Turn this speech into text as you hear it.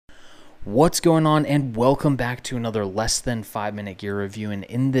What's going on, and welcome back to another less than 5-minute gear review. And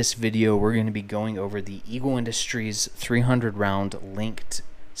in this video we're going to be going over the Eagle Industries 300 round linked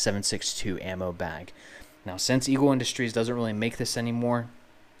 7.62 ammo bag. Now, since Eagle Industries doesn't really make this anymore,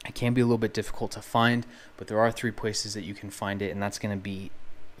 it can be a little bit difficult to find, but there are three places that you can find it, and that's going to be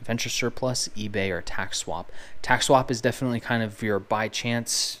Venture Surplus, eBay, or Tax Swap. Tax Swap is definitely kind of your by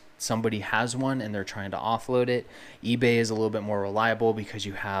chance somebody has one and they're trying to offload it. eBay is a little bit more reliable because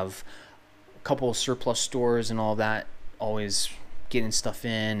you have couple of surplus stores and all that always getting stuff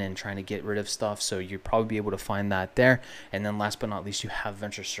in and trying to get rid of stuff, so you'd probably be able to find that there. And then last but not least, you have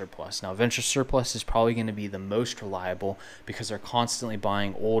Venture Surplus. Now, Venture Surplus is probably going to be the most reliable because they're constantly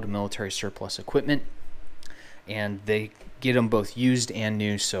buying old military surplus equipment, and they get them both used and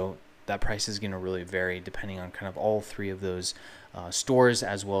new, so that price is going to really vary depending on kind of all three of those stores,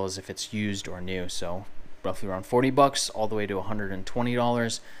 as well as if it's used or new. So roughly around 40 bucks all the way to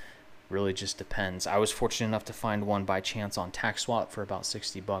 $120. Really just depends. I was fortunate enough to find one by chance on Tax Swap for about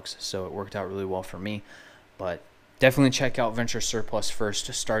 60 bucks, so it worked out really well for me. But definitely check out Venture Surplus first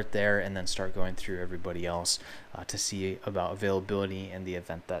to start there, and then start going through everybody else to see about availability in the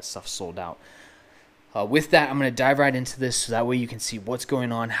event that stuff's sold out. With that, I'm going to dive right into this so that way you can see what's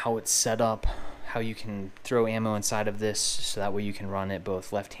going on, how it's set up, how you can throw ammo inside of this, so that way you can run it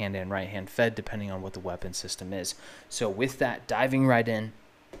both left hand and right hand fed depending on what the weapon system is. So with that, diving right in,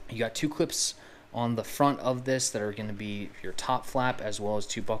 you got two clips on the front of this that are going to be your top flap, as well as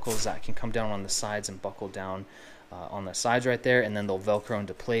two buckles that can come down on the sides and buckle down on the sides right there, and then they'll velcro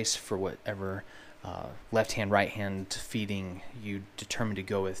into place for whatever left hand, right hand feeding you determine to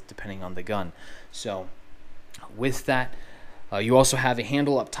go with depending on the gun. So with that, you also have a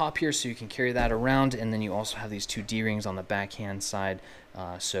handle up top here so you can carry that around, and then you also have these two D-rings on the backhand side.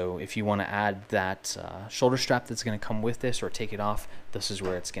 So if you want to add that shoulder strap that's going to come with this or take it off, this is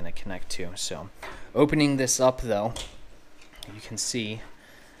where it's going to connect to. So opening this up though, you can see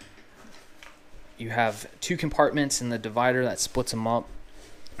you have two compartments in the divider that splits them up.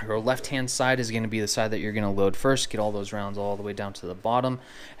 Your left hand side is going to be the side that you're going to load first, get all those rounds all the way down to the bottom,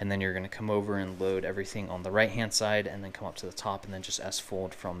 and then you're going to come over and load everything on the right hand side, and then come up to the top and then just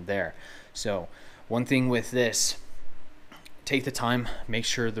S-fold from there. So one thing with this, take the time, make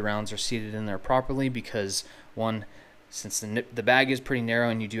sure the rounds are seated in there properly, because one, since the bag is pretty narrow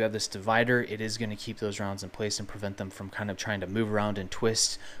and you do have this divider, it is going to keep those rounds in place and prevent them from kind of trying to move around and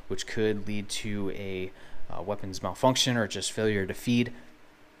twist, which could lead to a weapons malfunction or just failure to feed.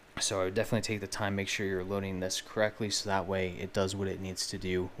 So I would definitely take the time, make sure you're loading this correctly, so that way it does what it needs to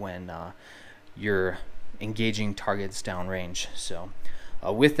do when you're engaging targets downrange. So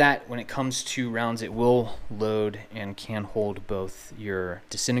with that, when it comes to rounds, it will load and can hold both your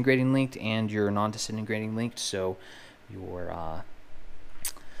disintegrating linked and your non-disintegrating linked. So your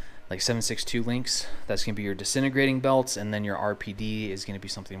like 7.62 links, that's going to be your disintegrating belts, and then your RPD is going to be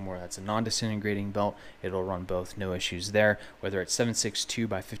something more that's a non-disintegrating belt. It'll run both, no issues there. Whether it's 7.62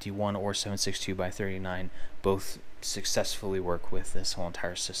 by 51 or 7.62 by 39, both successfully work with this whole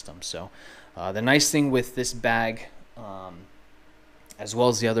entire system. So the nice thing with this bag, as well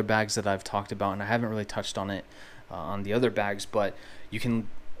as the other bags that I've talked about, and I haven't really touched on it on the other bags, but you can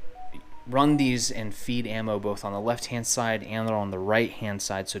run these and feed ammo both on the left hand side and on the right hand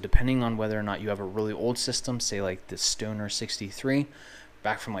side. So depending on whether or not you have a really old system, say like the Stoner 63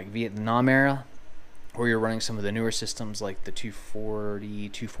 back from like Vietnam era, or you're running some of the newer systems like the 240,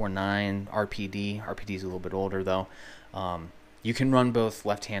 249 RPD is a little bit older though, you can run both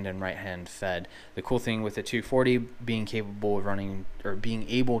left hand and right hand fed. The cool thing with the 240 being capable of running, or being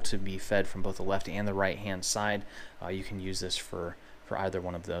able to be fed from both the left and the right hand side, you can use this for either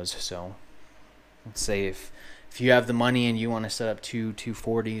one of those. So let's say if you have the money and you want to set up two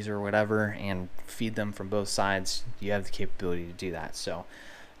 240s or whatever and feed them from both sides, you have the capability to do that. So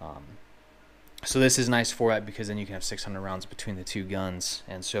so this is nice for that, because then you can have 600 rounds between the two guns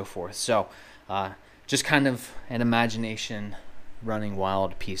and so forth. So just kind of an imagination running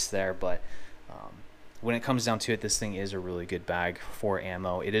wild piece there, but when it comes down to it, this thing is a really good bag for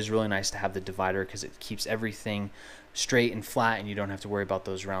ammo. It is really nice to have the divider because it keeps everything straight and flat, and you don't have to worry about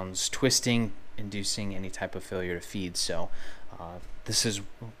those rounds twisting, inducing any type of failure to feed. So this is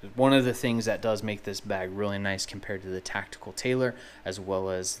one of the things that does make this bag really nice compared to the Tactical Tailor, as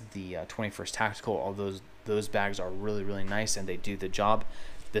well as the 21st Tactical. All those bags are really, really nice and they do the job.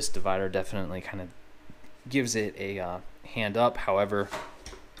 This divider definitely kind of gives it a hand up. However,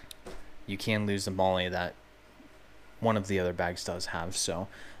 you can lose the MOLLE that one of the other bags does have. So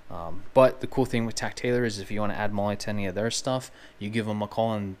But the cool thing with Tac Tailor is if you want to add moly to any of their stuff, you give them a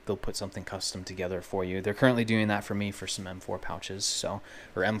call and they'll put something custom together for you. They're currently doing that for me for some M4 pouches, so,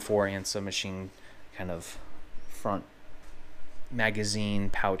 or M4 and submachine kind of front magazine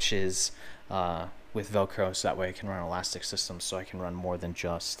pouches with Velcro, so that way I can run elastic systems, so I can run more than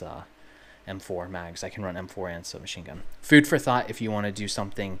just M4 mags. I can run M4 and submachine gun. Food for thought if you want to do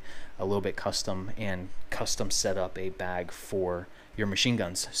something a little bit custom and custom set up a bag for your machine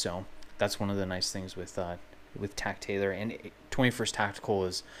guns. So that's one of the nice things with Tac Tailor and 21st Tactical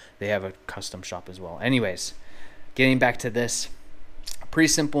is they have a custom shop as well. Anyways, getting back to this, pretty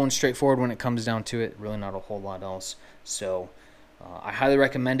simple and straightforward when it comes down to it. Really not a whole lot else. So I highly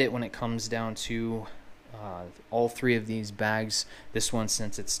recommend it when it comes down to all three of these bags. This one,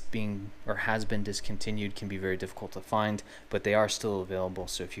 since it's being or has been discontinued, can be very difficult to find, but they are still available.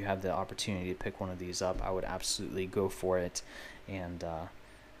 So if you have the opportunity to pick one of these up, I would absolutely go for it and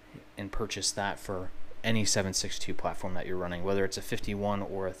purchase that for any 7.62 platform that you're running, whether it's a 51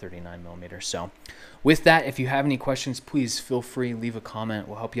 or a 39 millimeter. So with that, if you have any questions, please feel free, leave a comment.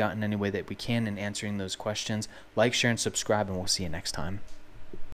 We'll help you out in any way that we can in answering those questions. Like, share, and subscribe, and we'll see you next time.